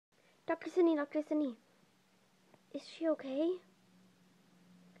Dr. Sydney, Dr. Sydney. Is she okay?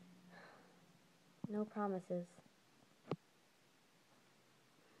 No promises.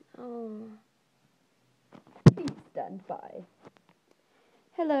 Oh. Please stand by.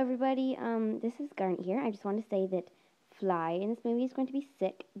 Hello, everybody. This is Garnet here. I just want to say that Fly in this movie is going to be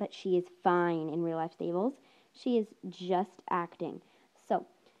sick, but she is fine in real life stables. She is just acting. So,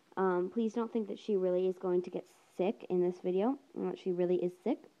 please don't think that she really is going to get sick in this video. She really is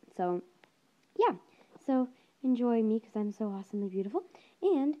sick. So, yeah. So, enjoy me because I'm so awesomely beautiful.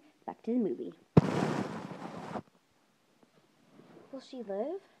 And back to the movie. Will she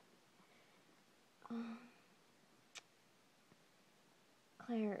live?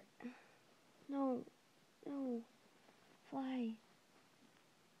 Claire. No. No. Fly.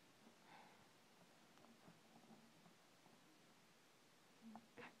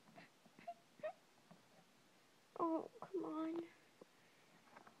 Oh, come on.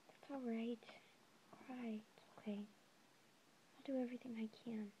 It's alright. Cry. It's okay. I'll do everything I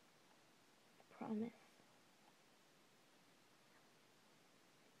can. I promise.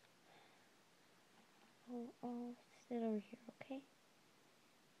 I'll sit over here, okay?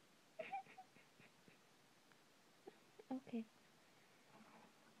 Okay.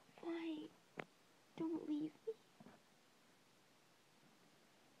 Fly. Don't leave me.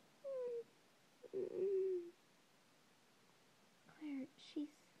 Claire, she's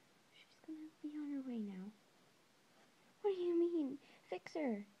gonna be on her way now. What do you mean? Fix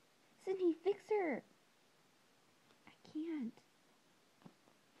her. Sydney, fix her. I can't.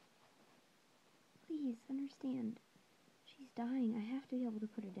 Please, understand. She's dying. I have to be able to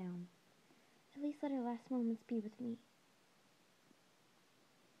put her down. At least let her last moments be with me.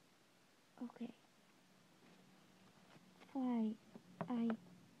 Okay. Fly.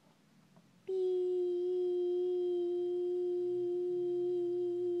 Beep.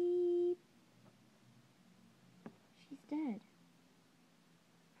 She's dead.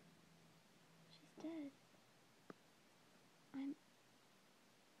 She's dead. I'm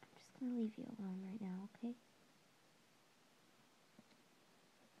just gonna leave you alone right now, okay?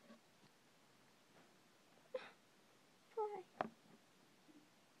 Fly.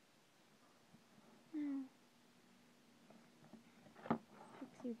 No.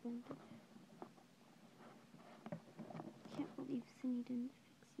 Fix your blanket. Can't believe Sydney didn't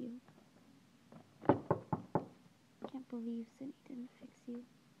fix you. Can't believe Sydney didn't fix you.